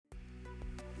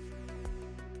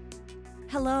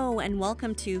Hello and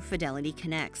welcome to Fidelity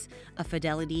Connects, a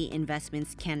Fidelity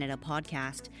Investments Canada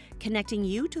podcast, connecting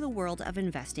you to the world of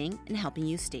investing and helping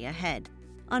you stay ahead.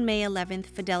 On May 11th,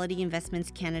 Fidelity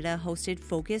Investments Canada hosted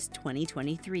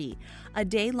FOCUS2023, a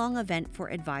day-long event for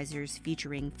advisors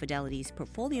featuring Fidelity's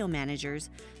portfolio managers,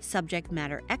 subject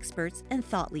matter experts, and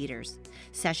thought leaders.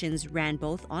 Sessions ran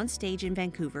both on stage in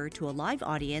Vancouver to a live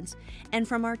audience and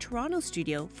from our Toronto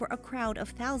studio for a crowd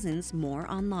of thousands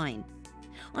more online.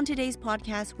 On today's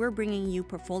podcast, we're bringing you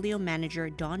portfolio manager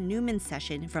Don Newman's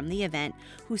session from the event,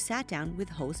 who sat down with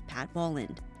host Pat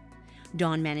Bolland.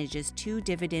 Don manages two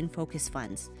dividend-focused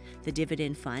funds, the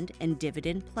Dividend Fund and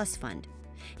Dividend Plus Fund.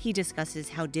 He discusses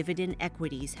how dividend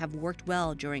equities have worked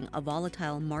well during a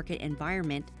volatile market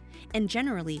environment and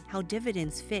generally how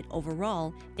dividends fit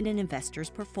overall in an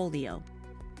investor's portfolio.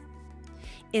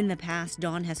 In the past,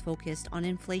 Don has focused on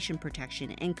inflation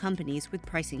protection and companies with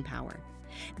pricing power.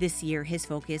 This year, his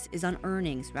focus is on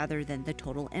earnings rather than the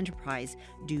total enterprise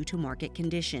due to market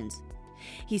conditions.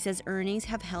 He says earnings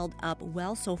have held up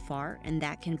well so far, and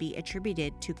that can be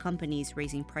attributed to companies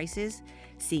raising prices,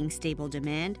 seeing stable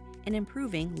demand, and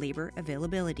improving labor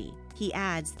availability. He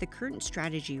adds the current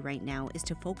strategy right now is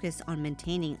to focus on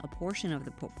maintaining a portion of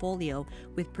the portfolio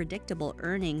with predictable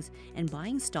earnings and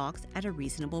buying stocks at a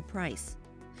reasonable price.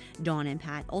 Don and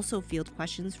Pat also field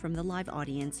questions from the live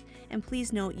audience, and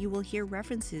please note you will hear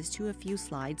references to a few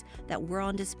slides that were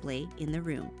on display in the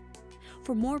room.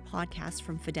 For more podcasts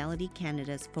from Fidelity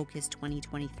Canada's Focus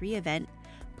 2023 event,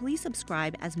 please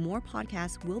subscribe as more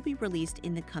podcasts will be released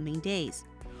in the coming days.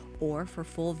 Or for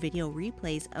full video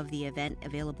replays of the event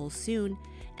available soon,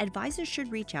 advisors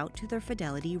should reach out to their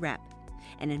Fidelity rep.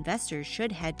 And investors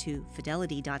should head to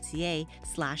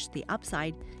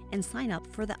fidelity.ca/theupside and sign up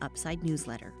for the Upside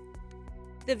newsletter.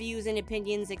 The views and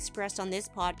opinions expressed on this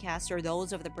podcast are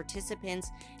those of the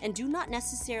participants and do not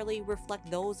necessarily reflect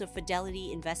those of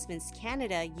Fidelity Investments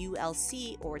Canada,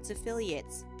 ULC, or its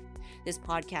affiliates. This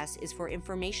podcast is for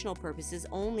informational purposes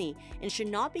only and should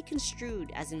not be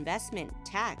construed as investment,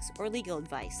 tax, or legal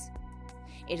advice.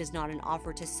 It is not an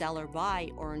offer to sell or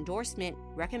buy or endorsement,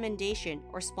 recommendation,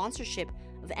 or sponsorship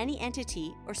of any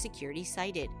entity or security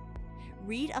cited.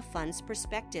 Read a fund's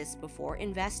prospectus before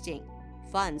investing.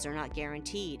 Funds are not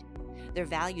guaranteed. Their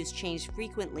values change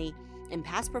frequently, and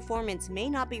past performance may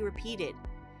not be repeated.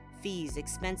 Fees,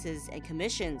 expenses, and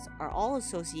commissions are all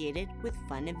associated with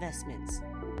fund investments.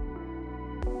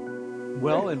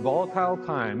 Well, in volatile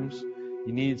times,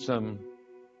 you need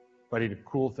somebody to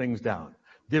cool things down.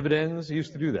 Dividends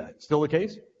used to do that. Still the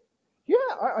case? Yeah,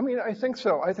 I think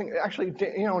so. I think actually,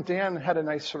 Dan had a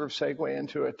nice sort of segue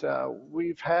into it.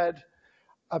 We've had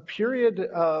a period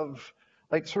of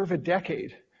sort of a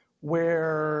decade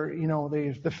where,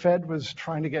 the Fed was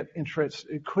trying to get interest,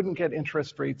 it couldn't get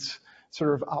interest rates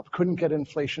sort of up, couldn't get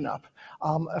inflation up.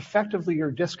 Effectively,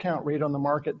 your discount rate on the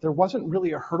market, there wasn't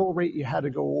really a hurdle rate you had to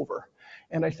go over.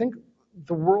 And I think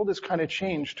the world has kind of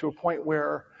changed to a point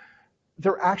where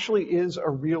there actually is a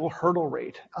real hurdle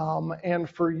rate. And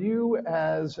for you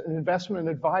as an investment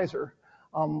advisor,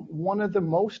 one of the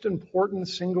most important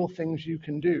single things you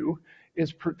can do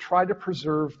is try to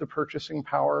preserve the purchasing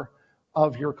power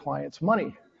of your client's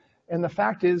money. And the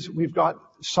fact is, we've got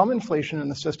some inflation in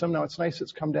the system. Now, it's nice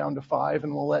it's come down to 5,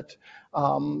 and we'll let, the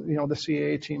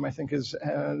CAA team, I think, is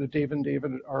Dave and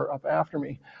David are up after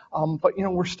me. But,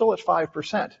 we're still at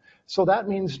 5%. So that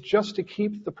means just to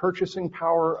keep the purchasing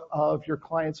power of your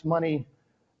client's money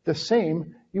the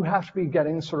same, you have to be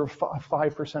getting sort of a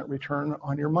 5% return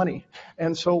on your money.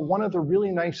 And so one of the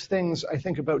really nice things I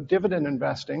think about dividend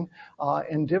investing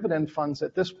and dividend funds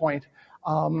at this point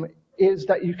is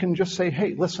that you can just say,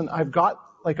 hey, listen, I've got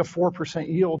like a 4%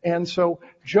 yield. And so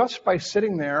just by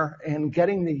sitting there and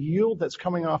getting the yield that's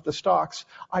coming off the stocks,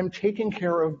 I'm taking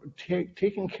care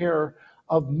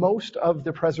of most of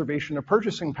the preservation of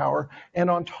purchasing power. And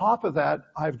on top of that,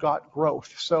 I've got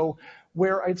growth. So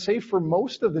where I'd say for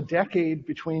most of the decade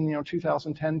between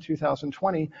 2010,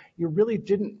 2020, you really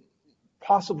didn't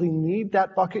possibly need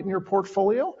that bucket in your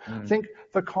portfolio. I think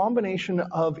the combination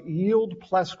of yield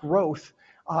plus growth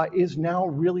is now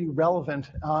really relevant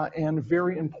and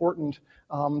very important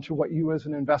to what you as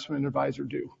an investment advisor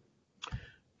do.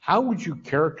 How would you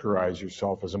characterize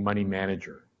yourself as a money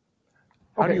manager?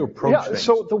 How do you approach things?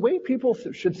 So the way people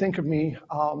should think of me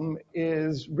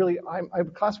is really, I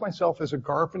class myself as a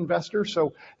GARP investor.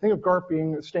 So think of GARP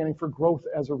being standing for growth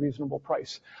as a reasonable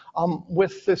price.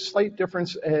 With the slight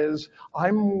difference is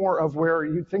I'm more of where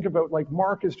you think about like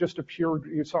Mark is just a pure,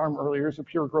 you saw him earlier, is a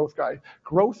pure growth guy.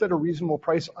 Growth at a reasonable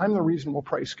price, I'm the reasonable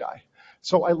price guy.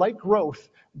 So I like growth,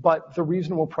 but the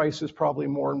reasonable price is probably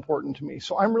more important to me.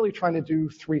 So I'm really trying to do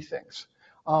three things.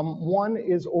 One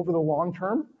is over the long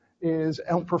term is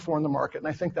outperform the market, and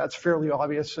I think that's fairly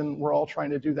obvious, and we're all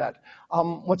trying to do that.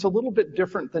 What's a little bit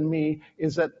different than me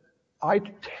is that I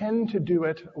tend to do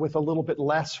it with a little bit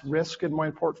less risk in my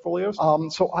portfolios.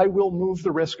 So I will move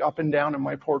the risk up and down in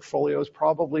my portfolios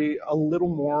probably a little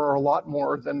more or a lot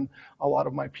more than a lot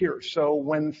of my peers. So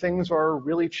when things are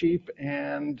really cheap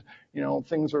and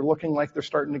things are looking like they're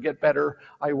starting to get better,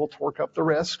 I will torque up the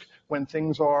risk. When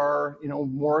things are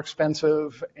more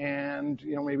expensive and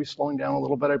maybe slowing down a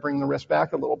little bit, I bring the risk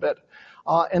back a little bit.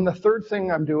 And the third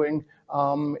thing I'm doing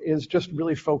is just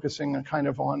really focusing kind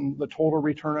of on the total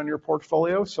return on your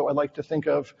portfolio. So I like to think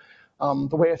of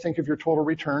the way I think of your total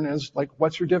return is like,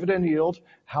 what's your dividend yield?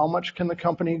 How much can the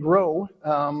company grow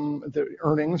the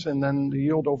earnings and then the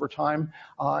yield over time?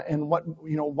 And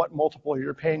what multiple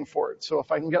you're paying for it. So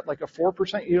if I can get like a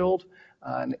 4% yield,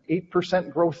 an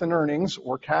 8% growth in earnings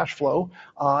or cash flow,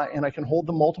 and I can hold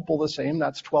the multiple the same,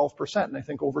 that's 12%. And I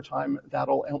think over time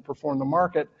that'll outperform the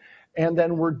market. And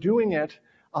then we're doing it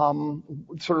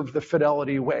sort of the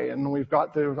Fidelity way, and we've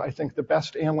got I think the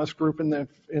best analyst group in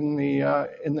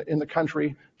the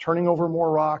country, turning over more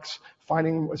rocks,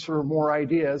 finding sort of more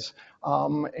ideas,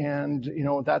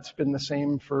 and that's been the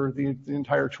same for the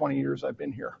entire 20 years I've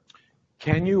been here.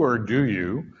 Can you or do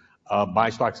you buy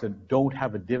stocks that don't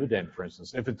have a dividend, for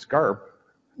instance? If it's GARP,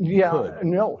 yeah,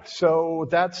 no. So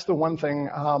that's the one thing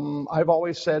I've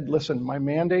always said. Listen, my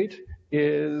mandate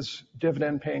is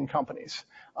dividend-paying companies.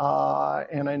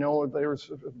 And I know there's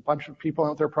a bunch of people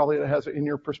out there probably that has it in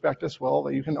your prospectus, well,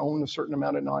 that you can own a certain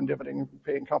amount of non-dividend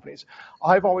paying companies.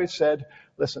 I've always said,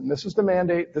 listen, this is the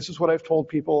mandate. This is what I've told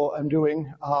people I'm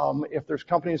doing. If there's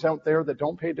companies out there that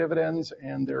don't pay dividends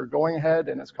and they're going ahead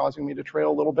and it's causing me to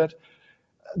trail a little bit,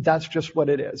 that's just what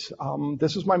it is.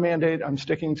 This is my mandate. I'm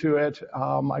sticking to it.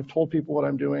 I've told people what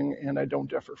I'm doing, and I don't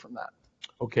differ from that.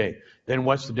 Okay. Then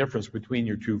what's the difference between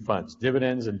your two funds,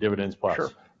 dividends and dividends plus?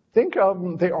 Sure. Think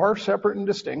they are separate and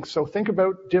distinct. So think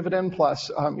about Dividend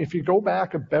Plus. If you go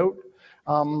back about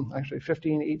actually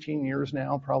 15, 18 years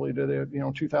now, probably to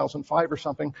the 2005 or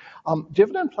something,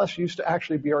 Dividend Plus used to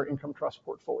actually be our income trust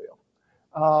portfolio.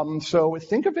 So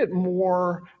think of it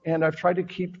more, and I've tried to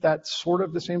keep that sort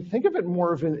of the same. Think of it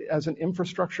more as an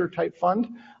infrastructure type fund.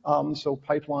 So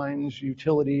pipelines,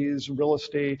 utilities, real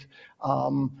estate.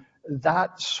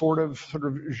 That sort of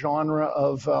genre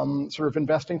of sort of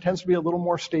investing tends to be a little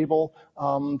more stable.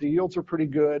 The yields are pretty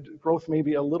good. Growth may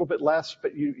be a little bit less,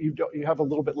 but you have a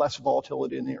little bit less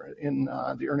volatility in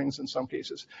the earnings in some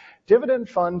cases. Dividend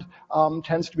fund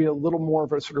tends to be a little more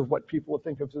of a sort of what people would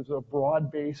think of as a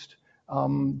broad-based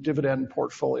dividend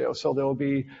portfolio. So there will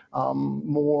be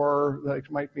more, like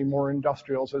might be more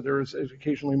industrials, so there's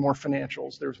occasionally more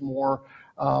financials, there's more,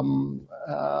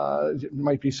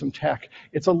 might be some tech.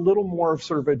 It's a little more of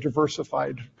sort of a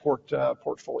diversified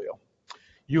portfolio.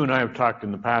 You and I have talked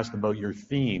in the past about your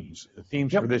themes, the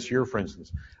themes Yep. for this year, for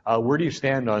instance. Where do you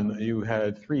stand on, you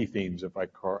had 3 themes, if I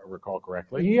recall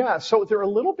correctly? Yeah, so they're a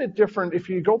little bit different. If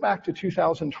you go back to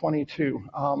 2022,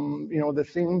 the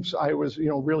themes I was,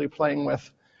 really playing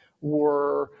with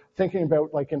were thinking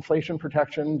about like inflation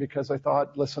protection, because I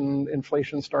thought, listen,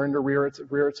 inflation's starting to rear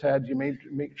its head. You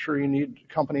make sure you need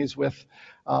companies with,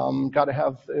 got to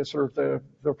have sort of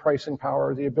the pricing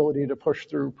power, the ability to push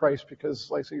through price,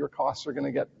 because like I say, your costs are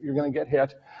you're going to get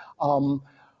hit.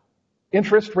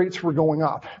 Interest rates were going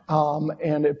up,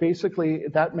 and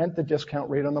that meant the discount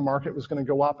rate on the market was going to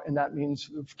go up, and that means,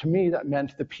 to me, that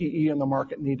meant the PE in the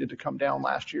market needed to come down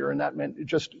last year, and that meant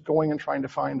just going and trying to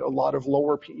find a lot of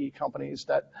lower PE companies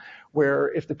where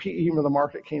if the PE of the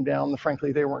market came down,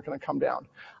 frankly, they weren't going to come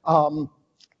down.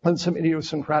 And some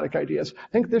idiosyncratic ideas. I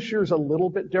think this year's a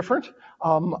little bit different.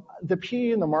 The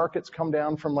PE in the market's come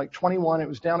down from like 21, it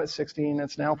was down at 16,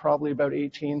 it's now probably about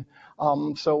 18.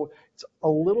 So it's a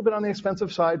little bit on the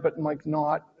expensive side, but like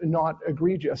not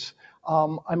egregious.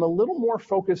 I'm a little more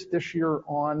focused this year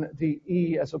on the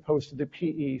E as opposed to the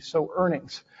PE, so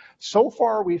earnings. So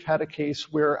far, we've had a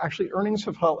case where actually earnings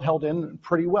have held in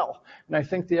pretty well. And I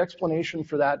think the explanation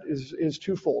for that is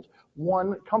twofold.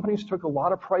 One, companies took a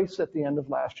lot of price at the end of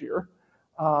last year,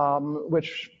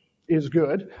 which is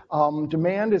good.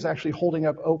 Demand is actually holding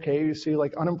up okay. You see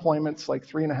like unemployment's like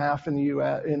 3.5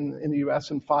 in the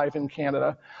US and 5 in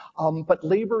Canada. But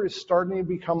labor is starting to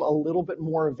become a little bit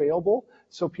more available.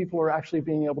 So people are actually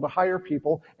being able to hire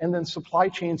people, and then supply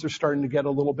chains are starting to get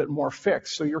a little bit more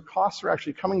fixed. So your costs are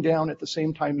actually coming down at the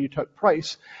same time you took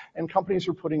price, and companies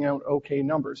are putting out okay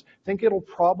numbers. I think it'll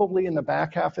probably in the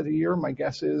back half of the year, my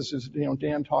guess is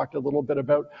Dan talked a little bit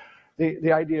about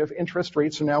the idea of interest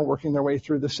rates are now working their way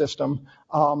through the system.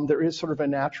 There is sort of a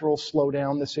natural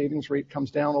slowdown. The savings rate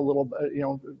comes down a little,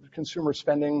 consumer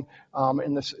spending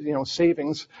in this,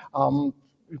 savings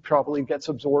probably gets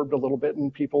absorbed a little bit,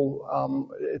 and people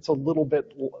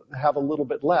have a little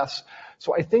bit less.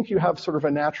 So I think you have sort of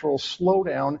a natural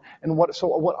slowdown. And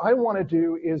what I want to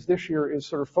do is this year is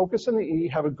sort of focus on the E,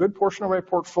 have a good portion of my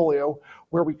portfolio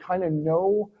where we kind of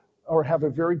know or have a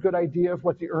very good idea of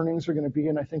what the earnings are going to be,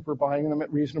 and I think we're buying them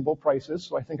at reasonable prices,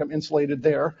 so I think I'm insulated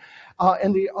there.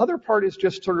 And the other part is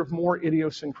just sort of more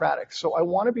idiosyncratic. So I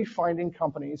want to be finding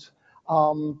companies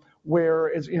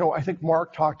where, as I think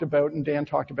Mark talked about and Dan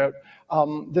talked about,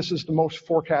 this is the most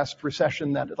forecast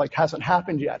recession that hasn't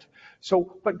happened yet.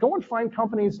 So, but go and find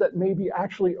companies that maybe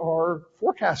actually are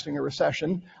forecasting a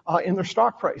recession in their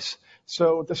stock price.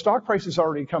 So the stock price has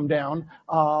already come down,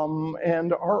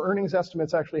 and our earnings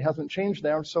estimates actually hasn't changed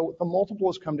there. So the multiple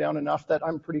has come down enough that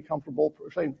I'm pretty comfortable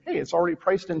saying, hey, it's already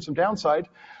priced in some downside.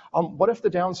 What if the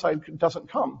downside doesn't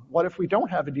come? What if we don't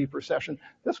have a deep recession?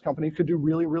 This company could do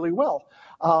really, really well.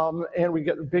 And we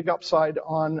get a big upside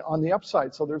on the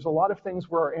upside. So there's a lot of things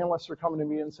where our analysts are coming to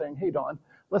me and saying, hey, Don,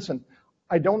 listen,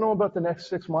 I don't know about the next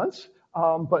 6 months,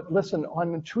 but listen,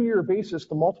 on a 2-year basis,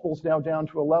 the multiple's now down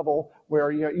to a level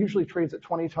where it usually trades at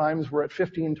 20 times. We're at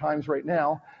 15 times right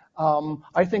now.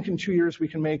 I think in 2 years we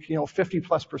can make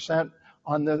 50+%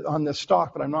 on the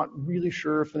stock, but I'm not really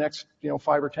sure if the next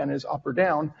 5 or 10 is up or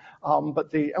down.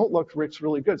 But the outlook, Rick's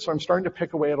really good, so I'm starting to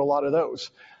pick away at a lot of those.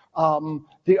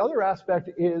 The other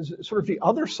aspect is sort of the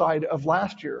other side of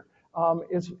last year.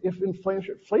 Is if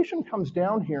inflation comes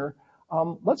down here,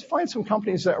 let's find some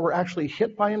companies that were actually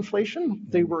hit by inflation.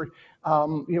 They were,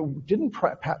 didn't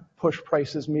push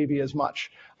prices maybe as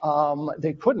much.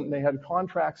 They couldn't. They had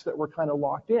contracts that were kind of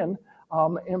locked in.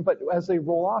 But as they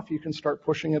roll off, you can start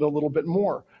pushing it a little bit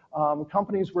more.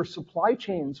 Companies where supply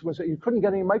chains was that you couldn't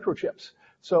get any microchips.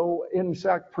 So in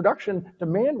fact, production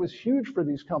demand was huge for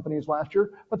these companies last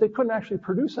year, but they couldn't actually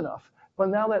produce enough. But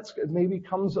now that's maybe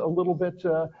comes a little bit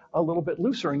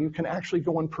looser, and you can actually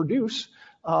go and produce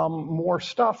more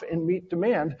stuff and meet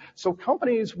demand. So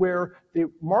companies where the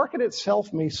market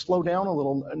itself may slow down a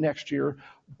little next year,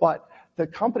 but the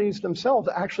companies themselves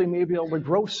actually may be able to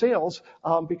grow sales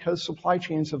because supply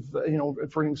chains have,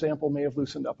 for example, may have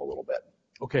loosened up a little bit.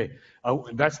 Okay,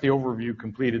 that's the overview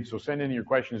completed. So send in your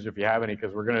questions if you have any,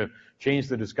 because we're going to change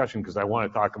the discussion because I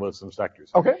want to talk about some sectors.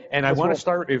 Okay. And I want to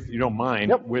start, if you don't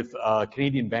mind, with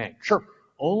Canadian banks. Sure.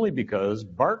 Only because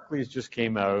Barclays just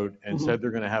came out and said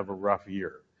they're going to have a rough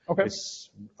year. Okay.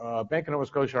 It's Bank of Nova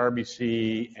Scotia,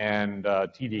 RBC, and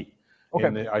TD. Okay.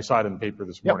 And I saw it in the paper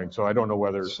this morning, so I don't know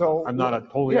whether I'm not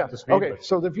totally up to speed. Okay,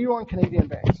 so the view on Canadian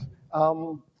banks.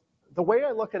 The way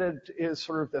I look at it is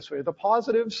sort of this way. The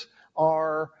positives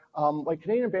are,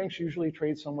 Canadian banks usually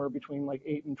trade somewhere between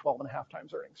 8 and 12.5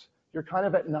 times earnings. You're kind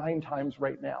of at 9 times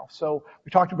right now. So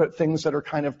we talked about things that are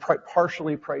kind of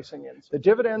partially pricing in. The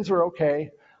dividends are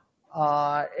okay.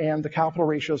 And the capital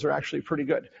ratios are actually pretty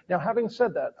good. Now, having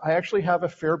said that, I actually have a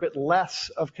fair bit less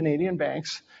of Canadian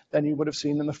banks than you would have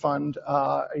seen in the fund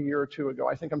a year or two ago.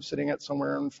 I think I'm sitting at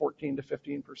somewhere in 14 to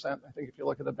 15%. I think if you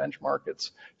look at the benchmark,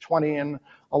 it's 20, and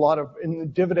in the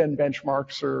dividend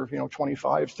benchmarks are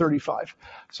 25, 35.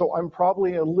 So I'm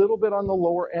probably a little bit on the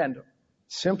lower end,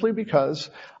 simply because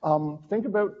think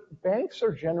about banks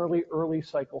are generally early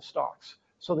cycle stocks.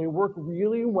 So they work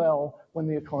really well when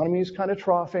the economy is kind of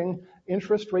troughing,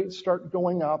 interest rates start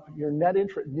going up, your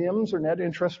NIMs or net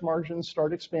interest margins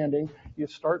start expanding, you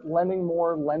start lending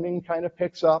more, lending kind of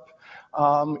picks up,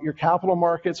 your capital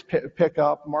markets pick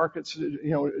up, markets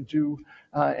do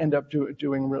end up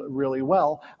doing really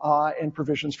well, and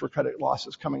provisions for credit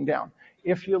losses coming down.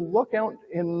 If you look out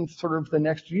in sort of the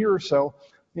next year or so,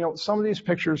 some of these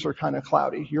pictures are kind of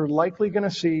cloudy. You're likely going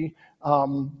to see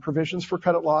provisions for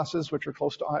credit losses, which are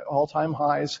close to all-time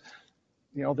highs.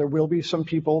 There will be some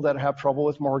people that have trouble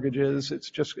with mortgages. It's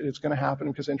going to happen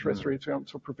because interest rates,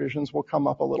 so provisions will come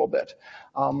up a little bit.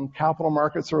 Capital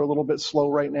markets are a little bit slow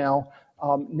right now.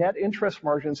 Net interest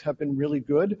margins have been really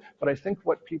good, but I think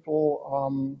what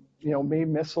people may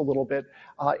miss a little bit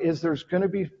is there's going to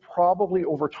be probably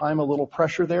over time a little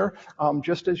pressure there,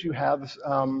 just as you have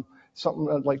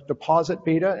something like deposit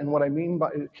beta. And what I mean by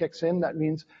it kicks in, that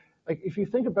means if you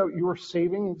think about your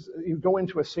savings, you go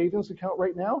into a savings account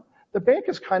right now, the bank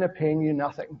is kind of paying you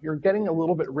nothing. You're getting a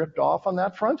little bit ripped off on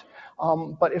that front.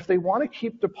 But if they want to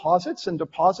keep deposits, and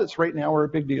deposits right now are a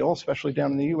big deal, especially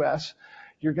down in the US,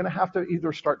 you're going to have to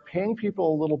either start paying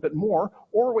people a little bit more,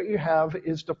 or what you have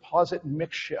is deposit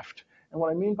mix shift. And what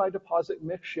I mean by deposit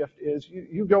mix shift is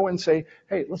you go and say,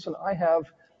 hey, listen, I have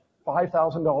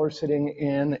 $5,000 sitting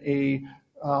in a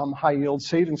high yield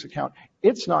savings account.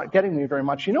 It's not getting me very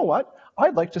much. You know what?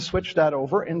 I'd like to switch that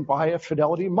over and buy a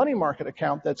Fidelity money market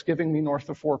account that's giving me north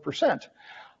of 4%.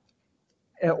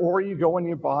 Or you go and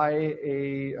you buy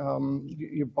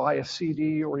a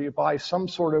CD, or you buy some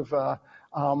sort of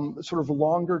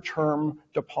longer-term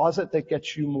deposit that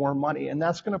gets you more money, and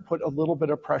that's going to put a little bit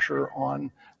of pressure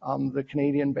on the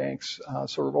Canadian banks'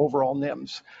 sort of overall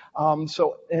NIMs.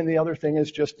 And the other thing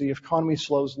is just the economy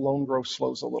slows, loan growth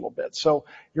slows a little bit. So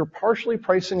you're partially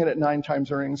pricing it at 9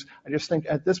 times earnings. I just think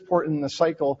at this point in the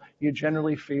cycle, you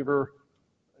generally favor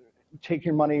take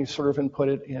your money sort of and put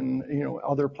it in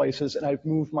other places, and I've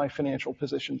moved my financial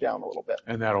position down a little bit.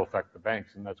 And that'll affect the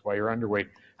banks, and that's why you're underweight.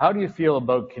 How do you feel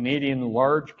about Canadian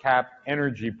large cap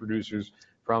energy producers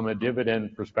from a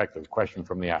dividend perspective? Question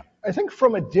from the app. I think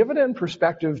from a dividend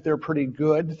perspective, they're pretty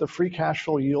good. The free cash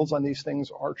flow yields on these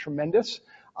things are tremendous.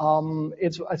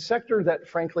 It's a sector that,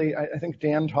 frankly, I think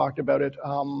Dan talked about it.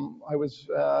 I was,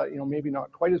 maybe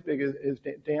not quite as big as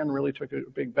Dan really took a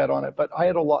big bet on it, but I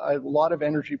had a lot of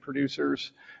energy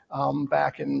producers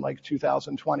back in like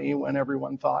 2020 when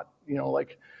everyone thought,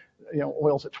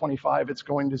 oil's at 25, it's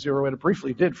going to zero. It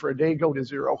briefly did for a day go to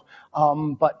zero,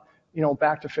 but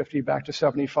back to 50, back to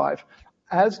 75.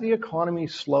 As the economy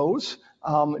slows,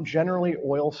 generally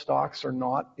oil stocks are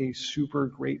not a super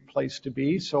great place to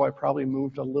be, so I probably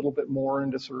moved a little bit more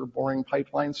into sort of boring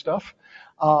pipeline stuff.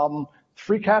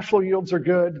 Free cash flow yields are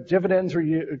good, dividends are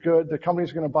good, the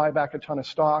company's going to buy back a ton of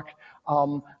stock.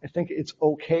 I think it's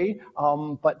okay,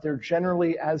 but they're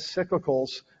generally as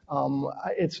cyclicals.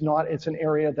 It's an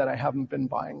area that I haven't been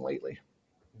buying lately.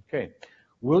 Okay.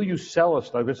 Will you sell a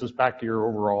stock? This is back to your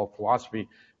overall philosophy.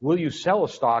 Will you sell a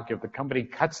stock if the company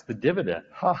cuts the dividend?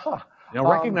 Now,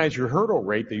 recognize your hurdle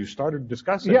rate that you started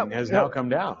discussing has now come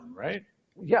down, right?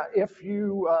 Yeah, if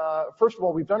you, first of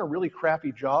all, we've done a really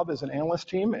crappy job as an analyst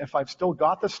team if I've still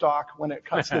got the stock when it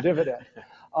cuts the dividend.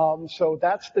 So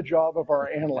that's the job of our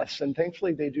analysts, and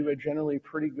thankfully they do a generally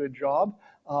pretty good job.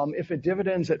 If a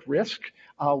dividend's at risk,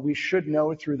 we should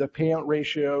know through the payout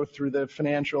ratio, through the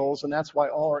financials, and that's why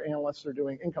all our analysts are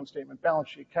doing income statement, balance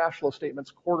sheet, cash flow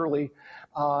statements quarterly,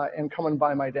 and coming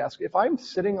by my desk. If I'm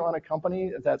sitting on a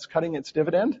company that's cutting its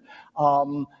dividend,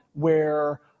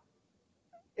 where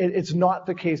it's not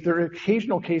the case. There are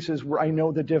occasional cases where I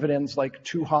know the dividend's like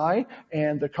too high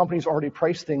and the company's already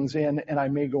priced things in, and I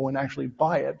may go and actually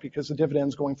buy it because the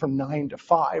dividend's going from 9 to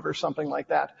 5 or something like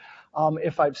that.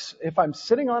 If I'm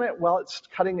sitting on it while it's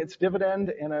cutting its dividend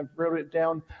and I've wrote it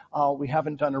down, we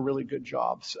haven't done a really good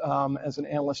job as an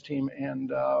analyst team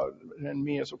and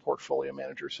me as a portfolio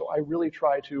manager. So I really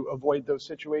try to avoid those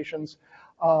situations.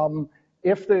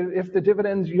 If the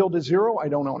dividend yield is 0, I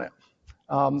don't own it.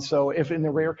 So if in the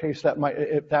rare case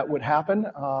if that would happen,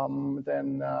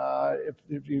 then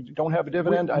if you don't have a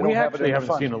dividend, I don't have it in the fund. We actually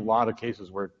haven't seen a lot of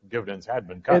cases where dividends had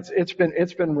been cut.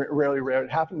 It's been really rare. It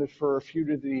happened for a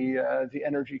few of the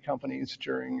energy companies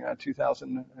during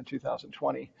 2000 and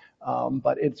 2020,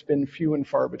 but it's been few and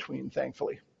far between,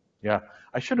 thankfully. Yeah,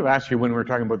 I should have asked you when we were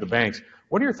talking about the banks.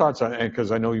 What are your thoughts on,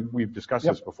 because I know we've discussed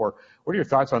this before, what are your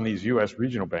thoughts on these U.S.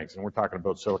 regional banks? And we're talking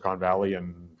about Silicon Valley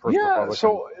and First Republic. Yeah,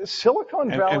 so Silicon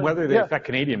Valley. And whether they affect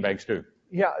Canadian banks too.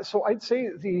 Yeah, so I'd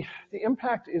say the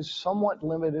impact is somewhat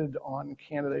limited on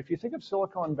Canada. If you think of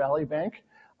Silicon Valley Bank,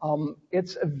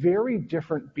 it's a very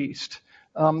different beast.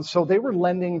 So they were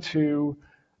lending to,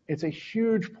 it's a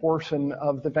huge portion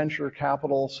of the venture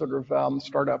capital sort of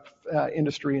startup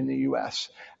industry in the U.S.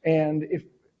 And if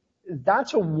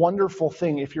that's a wonderful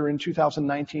thing if you're in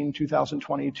 2019,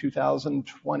 2020,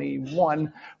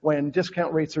 2021, when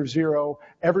discount rates are 0,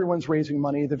 everyone's raising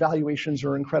money, the valuations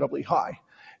are incredibly high.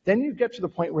 Then you get to the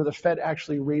point where the Fed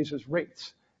actually raises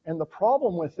rates. And the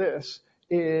problem with this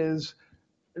is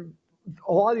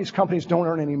a lot of these companies don't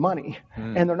earn any money,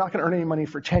 and they're not going to earn any money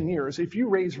for 10 years. If you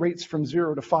raise rates from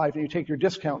 0 to 5 and you take your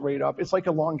discount rate up, it's like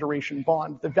a long duration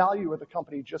bond. The value of the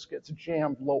company just gets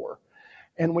jammed lower.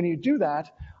 And when you do that,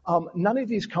 none of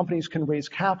these companies can raise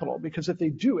capital, because if they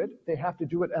do it, they have to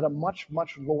do it at a much,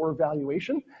 much lower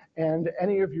valuation. And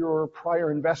any of your prior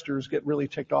investors get really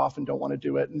ticked off and don't want to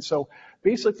do it. And so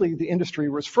basically the industry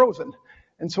was frozen.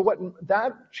 And so what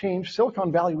that changed,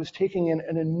 Silicon Valley was taking in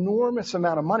an enormous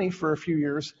amount of money for a few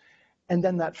years, and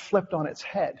then that flipped on its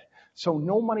head. So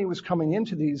no money was coming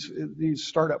into these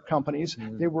startup companies.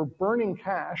 They were burning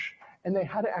cash, and they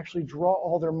had to actually draw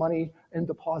all their money and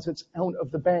deposits out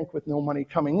of the bank with no money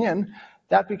coming in.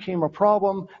 That became a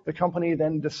problem. The company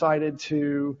then decided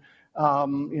to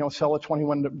sell a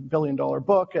 $21 billion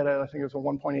book at I think it was a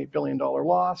 $1.8 billion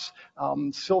loss.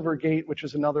 Silvergate, which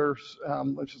is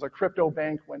a crypto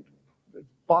bank, went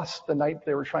bust the night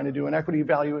they were trying to do an equity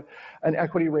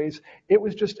raise. It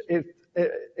was just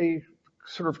a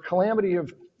sort of calamity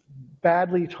of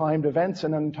badly timed events,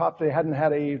 and on top they hadn't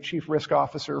had a chief risk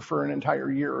officer for an entire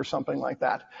year or something like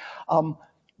that.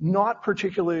 Not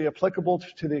particularly applicable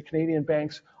to the Canadian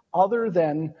banks, other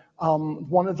than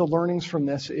one of the learnings from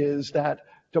this is that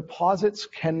deposits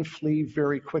can flee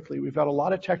very quickly. We've got a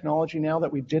lot of technology now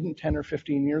that we didn't 10 or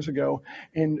 15 years ago,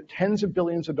 and tens of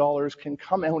billions of dollars can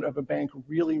come out of a bank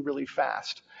really, really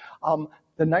fast.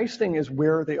 The nice thing is,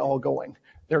 where are they all going?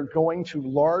 They're going to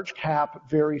large cap,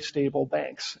 very stable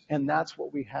banks, and that's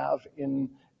what we have in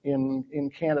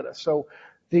Canada. So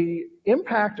the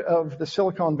impact of the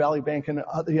Silicon Valley Bank and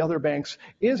the other banks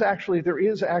is actually, there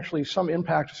is actually some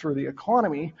impact through the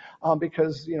economy,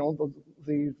 because, you know,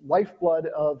 the lifeblood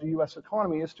of the U.S.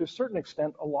 economy is to a certain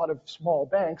extent a lot of small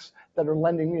banks that are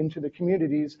lending into the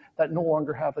communities that no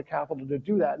longer have the capital to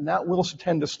do that. And that will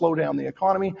tend to slow down the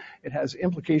economy. It has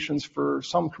implications for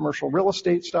some commercial real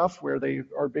estate stuff where they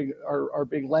are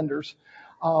big lenders.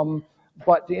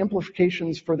 But the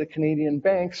implications for the Canadian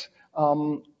banks,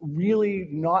 really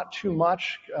not too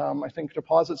much. I think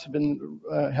deposits have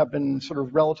been sort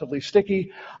of relatively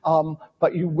sticky,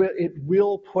 but it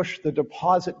will push the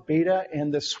deposit beta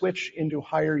and the switch into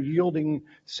higher yielding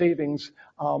savings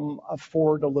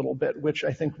forward a little bit, which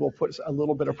I think will put a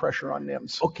little bit of pressure on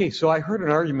NIMs. Okay, so I heard an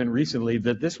argument recently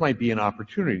that this might be an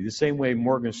opportunity. The same way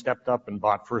Morgan stepped up and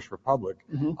bought First Republic,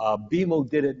 BMO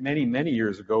did it many, many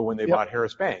years ago when they bought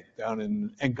Harris Bank down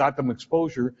and got them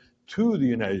exposure to the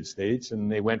United States, and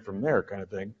they went from there, kind of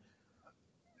thing.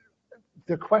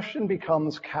 The question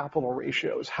becomes capital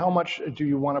ratios. How much do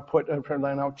you want to put? Now,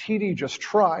 TD just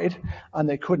tried, and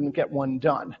they couldn't get one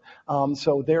done.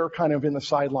 So they're kind of in the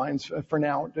sidelines for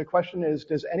now. The question is,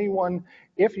 does anyone,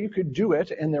 if you could do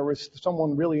it, and there was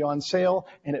someone really on sale,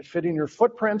 and it fit in your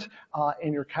footprint,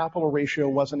 and your capital ratio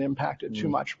wasn't impacted too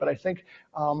much? But I think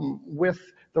with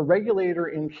the regulator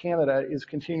in Canada is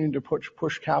continuing to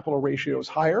push capital ratios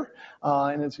higher,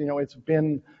 and it's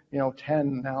been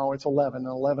 10, now it's 11,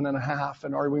 11 and a half,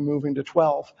 and are we moving to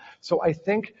 12? So I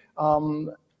think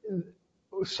some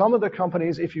of the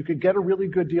companies, if you could get a really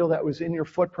good deal that was in your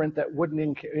footprint that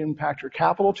wouldn't impact your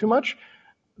capital too much,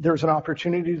 there's an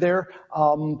opportunity there.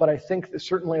 But I think that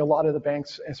certainly a lot of the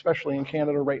banks, especially in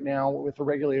Canada right now, with the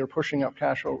regulator pushing up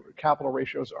capital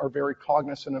ratios, are very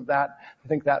cognizant of that. I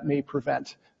think that may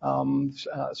prevent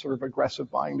sort of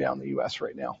aggressive buying down the U.S.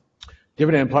 right now.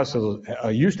 Dividend Plus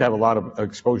used to have a lot of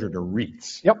exposure to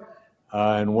REITs. Yep.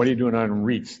 And what are you doing on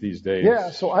REITs these days?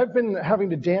 Yeah, so I've been having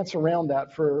to dance around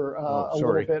that for a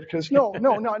little bit, because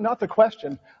not the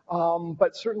question.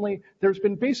 But certainly there's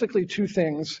been basically two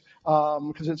things,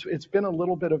 because it's been a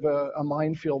little bit of a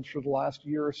minefield for the last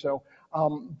year or so.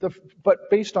 But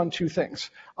based on two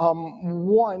things.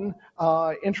 One,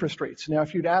 interest rates. Now,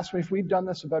 if you'd asked me if we'd done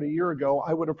this about a year ago,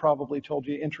 I would have probably told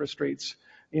you interest rates,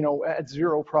 at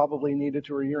zero probably needed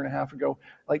to, or a year and a half ago,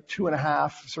 like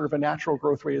 2.5, sort of a natural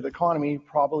growth rate of the economy,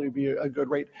 probably be a good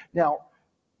rate. Now,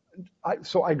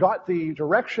 so I got the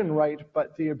direction right,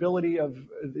 but the ability of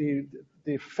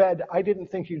the Fed, I didn't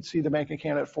think you'd see the Bank of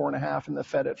Canada at 4.5 and the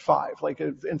Fed at 5. Like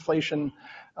inflation,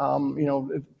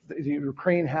 the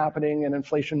Ukraine happening and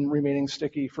inflation remaining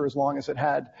sticky for as long as it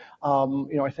had,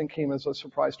 I think came as a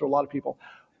surprise to a lot of people.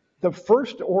 The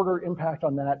first order impact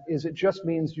on that is it just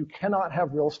means you cannot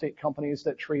have real estate companies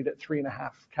that trade at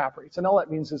 3.5 cap rates. And all that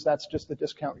means is that's just the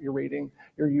discount you're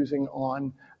using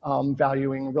on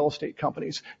valuing real estate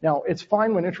companies. Now, it's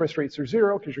fine when interest rates are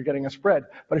zero because you're getting a spread.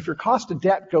 But if your cost of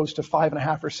debt goes to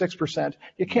 5.5 or 6%,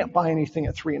 you can't buy anything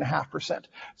at 3.5%.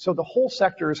 So the whole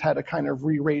sector has had to kind of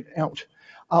re-rate out.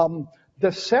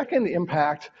 The second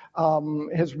impact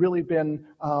has really been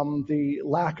the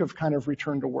lack of kind of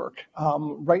return to work.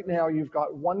 Right now, you've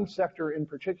got one sector in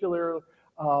particular,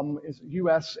 is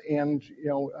U.S. and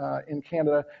in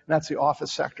Canada, and that's the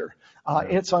office sector.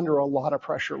 It's under a lot of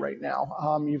pressure right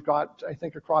now. You've got, I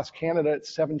think, across Canada,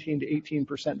 it's 17 to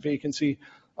 18% vacancy.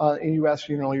 In U.S.,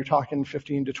 you're talking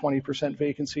 15 to 20%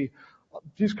 vacancy.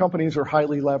 These companies are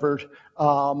highly levered,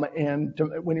 and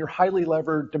when you're highly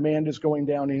levered, demand is going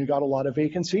down and you've got a lot of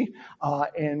vacancy,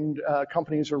 and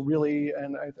companies are really,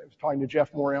 and I was talking to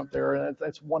Jeff Moore out there, and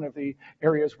that's one of the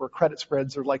areas where credit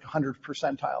spreads are like 100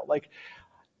 percentile. Like,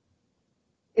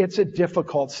 it's a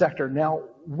difficult sector. Now,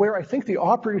 where I think the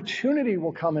opportunity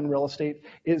will come in real estate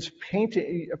is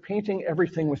painting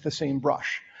everything with the same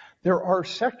brush. There are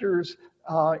sectors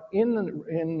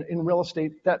in real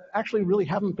estate that actually really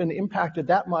haven't been impacted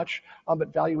that much,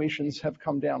 but valuations have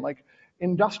come down. Like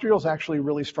industrial's actually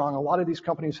really strong. A lot of these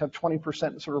companies have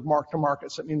 20% sort of mark to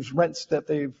market. So it means rents that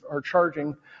they are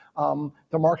charging, the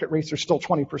market rates are still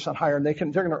 20% higher, and they're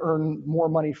going to earn more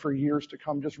money for years to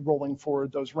come just rolling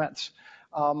forward those rents.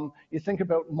 You think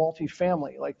about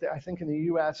multifamily, like I think in the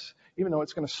U.S., even though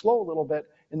it's going to slow a little bit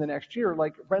in the next year,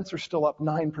 like rents are still up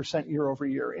 9% year over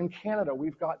year. In Canada,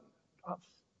 we've got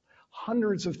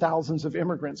hundreds of thousands of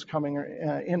immigrants coming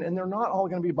in, and they're not all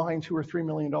going to be buying $2 or $3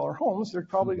 million homes. They're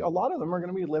probably, a lot of them are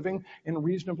going to be living in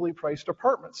reasonably priced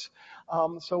apartments.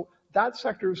 So that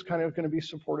sector is kind of going to be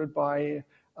supported by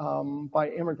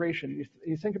immigration.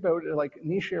 You think about like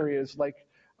niche areas like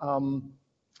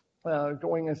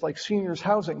going as like seniors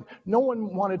housing. No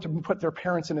one wanted to put their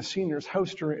parents in a seniors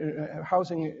house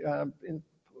housing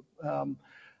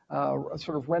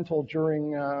sort of rental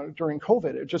during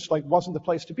COVID. It just like wasn't the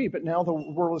place to be. But now the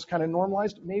world is kind of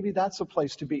normalized. Maybe that's a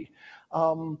place to be.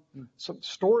 So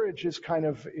storage is kind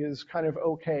of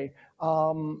okay.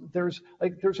 There's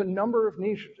a number of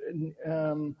niche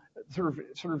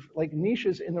sort of like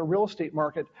niches in the real estate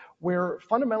market where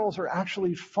fundamentals are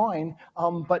actually fine,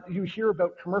 but you hear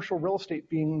about commercial real estate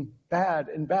being bad.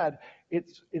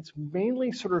 It's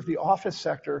mainly sort of the office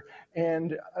sector,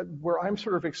 and where I'm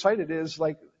sort of excited is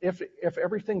like if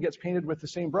everything gets painted with the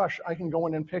same brush, I can go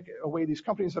in and pick away these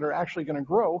companies that are actually going to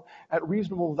grow at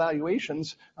reasonable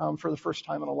valuations for the first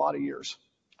time in a lot of years.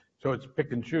 So it's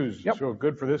pick and choose. Yep. So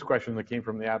good for this question that came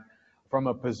from the app. From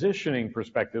a positioning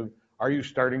perspective, are you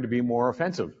starting to be more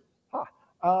offensive?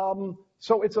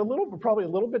 So it's probably a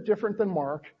little bit different than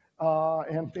Mark.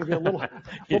 And maybe a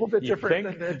little bit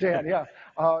different than Dan. Yeah.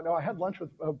 No, I had lunch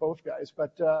with both guys,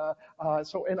 but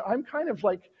and I'm kind of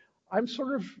like, I'm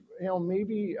sort of,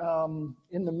 maybe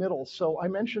in the middle. So I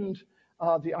mentioned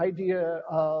the idea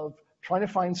of trying to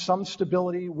find some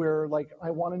stability where like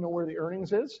I want to know where the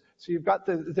earnings is. So you've got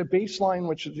the baseline,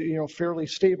 which is fairly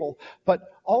stable, but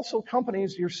also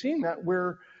companies, you're seeing that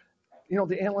where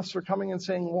the analysts are coming and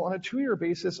saying, well, on a 2-year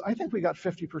basis, I think we got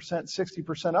 50%,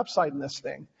 60% upside in this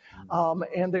thing.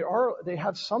 And they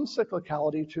have some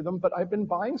cyclicality to them, but I've been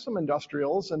buying some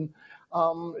industrials, and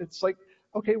it's like,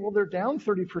 okay, well, they're down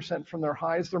 30% from their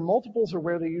highs. Their multiples are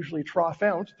where they usually trough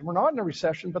out. We're not in a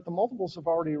recession, but the multiples have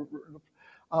already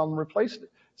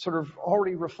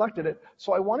already reflected it.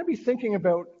 So I want to be thinking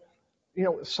about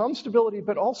some stability,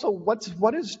 but also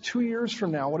what is 2 years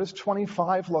from now? What does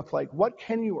 25 look like? What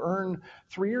can you earn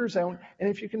 3 years out? And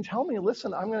if you can tell me,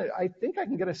 listen, I think I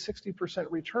can get a 60%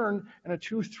 return in a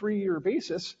 2-3 year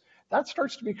basis, that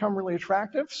starts to become really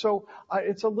attractive. So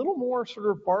it's a little more sort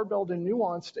of barbelled and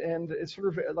nuanced, and it's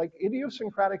sort of like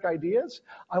idiosyncratic ideas.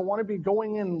 I want to be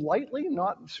going in lightly,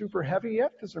 not super heavy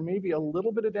yet, because there may be a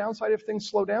little bit of downside if things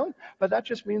slow down, but that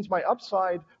just means my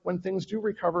upside when things do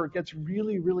recover gets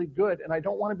really, really good, and I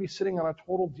don't want to be sitting on a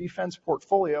total defense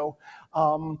portfolio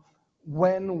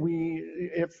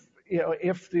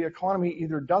if the economy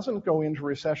either doesn't go into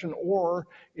recession or,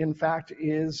 in fact,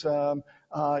 is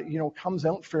comes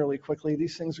out fairly quickly.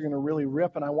 These things are going to really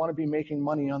rip, and I want to be making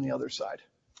money on the other side.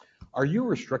 Are you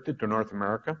restricted to North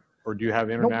America, or do you have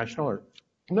international? Nope.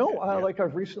 No, like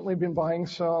I've recently been buying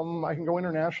some, I can go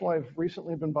international. I've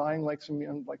recently been buying like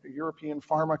some, like a European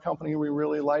pharma company we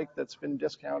really like that's been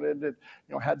discounted. It,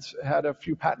 had a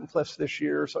few patent cliffs this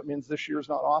year, so it means this year is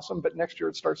not awesome, but next year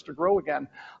it starts to grow again.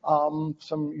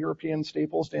 Some European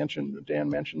staples, Dan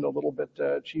mentioned a little bit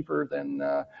cheaper than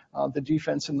the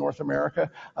defense in North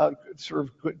America. Sort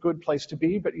of good place to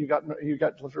be, but you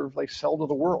got sort of like sell to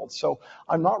the world. So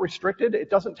I'm not restricted. It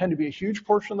doesn't tend to be a huge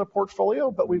portion of the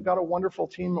portfolio, but we've got a wonderful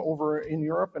team over in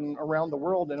Europe and around the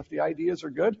world, and if the ideas are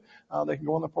good, they can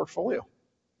go in the portfolio.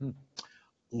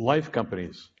 Life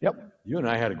companies. Yep. You and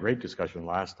I had a great discussion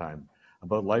last time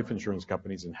about life insurance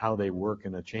companies and how they work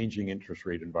in a changing interest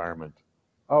rate environment.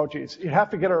 Oh, geez. You have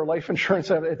to get our life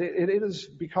insurance out. It has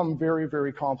become very,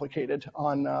 very complicated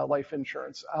on life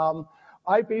insurance.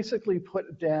 I basically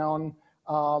put down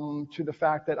to the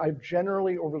fact that I've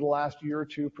generally, over the last year or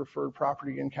two, preferred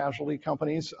property and casualty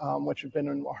companies, which have been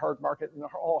in a hard market. And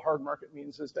all a hard market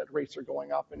means is that rates are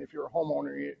going up. And if you're a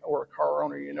homeowner or a car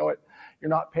owner, you know it. You're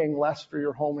not paying less for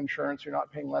your home insurance. You're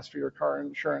not paying less for your car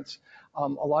insurance. A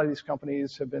lot of these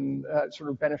companies have been sort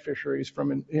of beneficiaries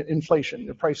from inflation.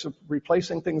 The price of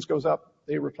replacing things goes up.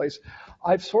 They replace.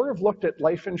 I've sort of looked at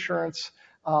life insurance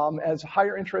as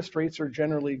higher interest rates are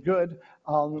generally good,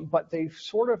 but they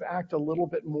sort of act a little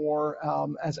bit more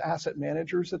as asset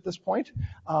managers at this point,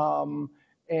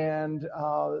 and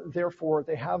therefore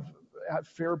they have a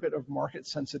fair bit of market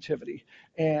sensitivity.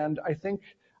 And I think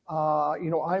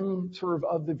I'm sort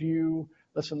of the view,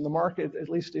 listen, the market, at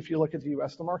least if you look at the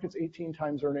US, the market's 18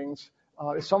 times earnings.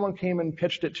 If someone came and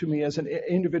pitched it to me as an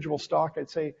individual stock, I'd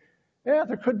say, yeah,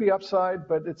 there could be upside,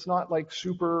 but it's not like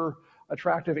super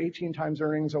attractive. 18 times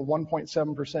earnings, a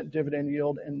 1.7% dividend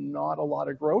yield, and not a lot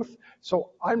of growth. So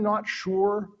I'm not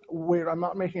sure I'm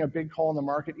not making a big call in the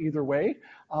market either way.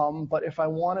 But if I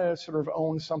want to sort of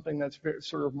own something that's very,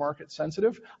 sort of market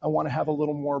sensitive, I want to have a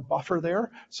little more buffer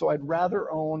there. So I'd rather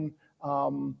own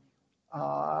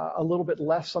a little bit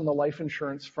less on the life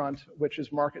insurance front, which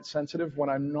is market sensitive, when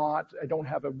I don't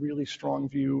have a really strong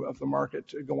view of the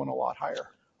market going a lot higher.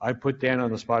 I put Dan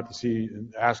on the spot to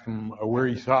ask him where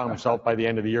he saw himself by the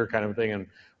end of the year kind of thing, and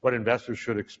what investors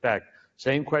should expect.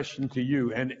 Same question to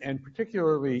you, and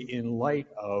particularly in light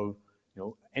of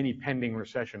any pending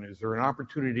recession, is there an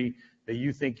opportunity that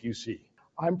you think you see?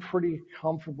 I'm pretty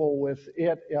comfortable with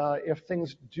it. If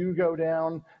things do go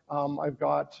down, I've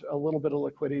got a little bit of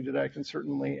liquidity that I can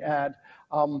certainly add.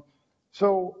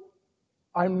 So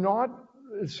I'm not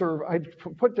I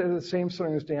put the same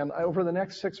thing as Dan. Over the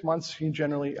next 6 months,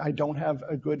 I don't have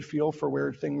a good feel for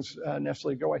where things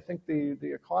necessarily go. I think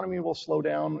the economy will slow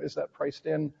down. Is that priced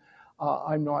in?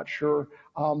 I'm not sure.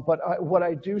 But what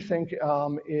I do think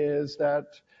is that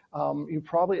you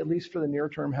probably, at least for the near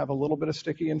term, have a little bit of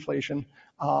sticky inflation.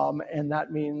 And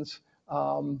that means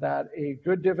that a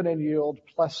good dividend yield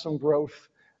plus some growth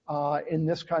in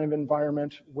this kind of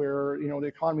environment where the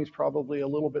economy is probably a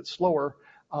little bit slower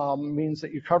means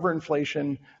that you cover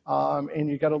inflation and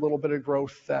you get a little bit of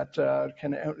growth that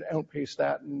can outpace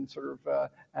that and sort of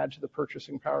add to the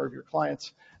purchasing power of your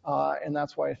clients. And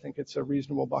that's why I think it's a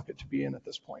reasonable bucket to be in at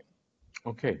this point.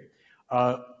 Okay.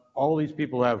 All these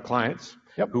people have clients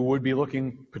who would be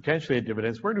looking potentially at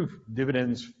dividends. Where do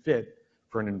dividends fit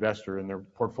for an investor in their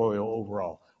portfolio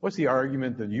overall? What's the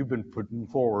argument that you've been putting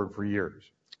forward for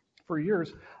years? For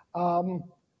years?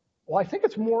 Well, I think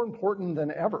it's more important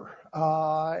than ever.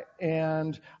 I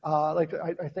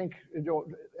think,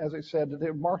 as I said,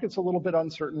 the market's a little bit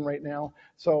uncertain right now.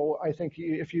 So I think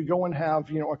if you go and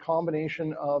have, a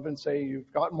combination of, and say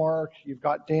you've got Mark, you've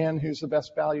got Dan, who's the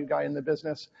best value guy in the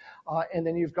business, and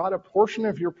then you've got a portion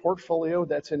of your portfolio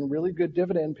that's in really good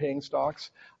dividend paying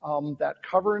stocks that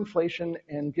cover inflation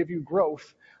and give you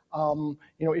growth.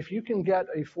 If you can get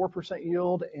a 4%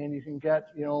 yield and you can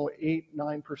get,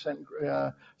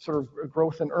 8-9% sort of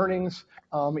growth in earnings,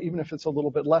 even if it's a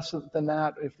little bit less than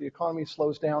that, if the economy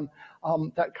slows down,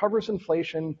 that covers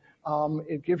inflation.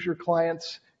 It gives your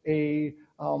clients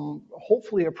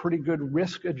hopefully a pretty good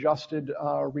risk-adjusted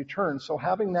return. So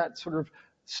having that sort of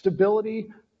stability,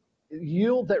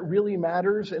 yield that really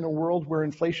matters in a world where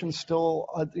inflation's still,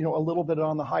 a little bit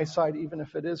on the high side, even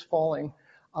if it is falling,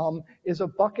 is a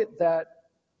bucket that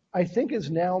I think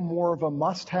is now more of a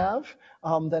must-have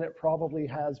than it probably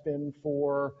has been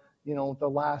for the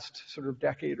last sort of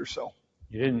decade or so.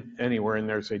 You didn't anywhere in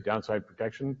there say downside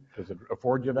protection. Does it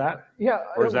afford you that? Yeah.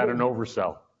 Or is that an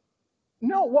oversell?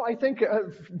 No, well, I think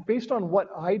based on what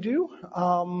I do,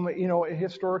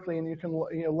 historically, and you can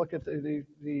look at the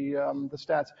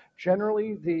stats.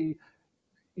 Generally, the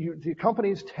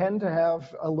companies tend to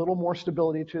have a little more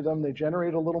stability to them. They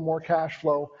generate a little more cash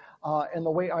flow. And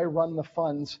the way I run the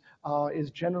funds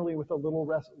is generally with a little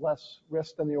less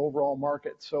risk than the overall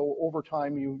market. So over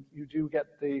time, you get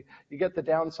the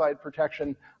downside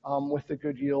protection with the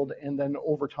good yield. And then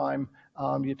over time,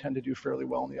 you tend to do fairly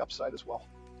well on the upside as well.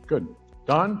 Good.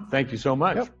 Don, thank you so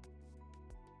much. Yep.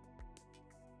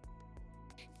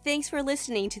 Thanks for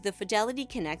listening to the Fidelity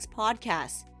Connects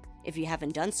podcast. If you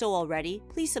haven't done so already,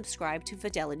 please subscribe to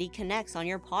Fidelity Connects on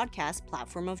your podcast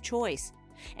platform of choice.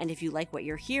 And if you like what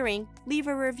you're hearing, leave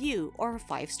a review or a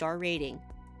 5-star rating.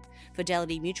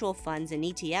 Fidelity mutual funds and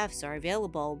ETFs are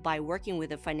available by working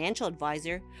with a financial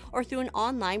advisor or through an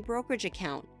online brokerage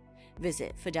account.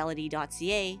 Visit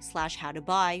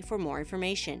fidelity.ca/howtobuy for more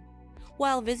information.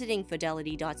 While visiting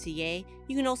fidelity.ca,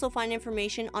 you can also find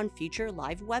information on future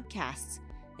live webcasts.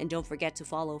 And don't forget to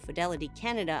follow Fidelity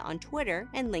Canada on Twitter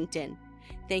and LinkedIn.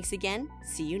 Thanks again.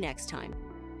 See you next time.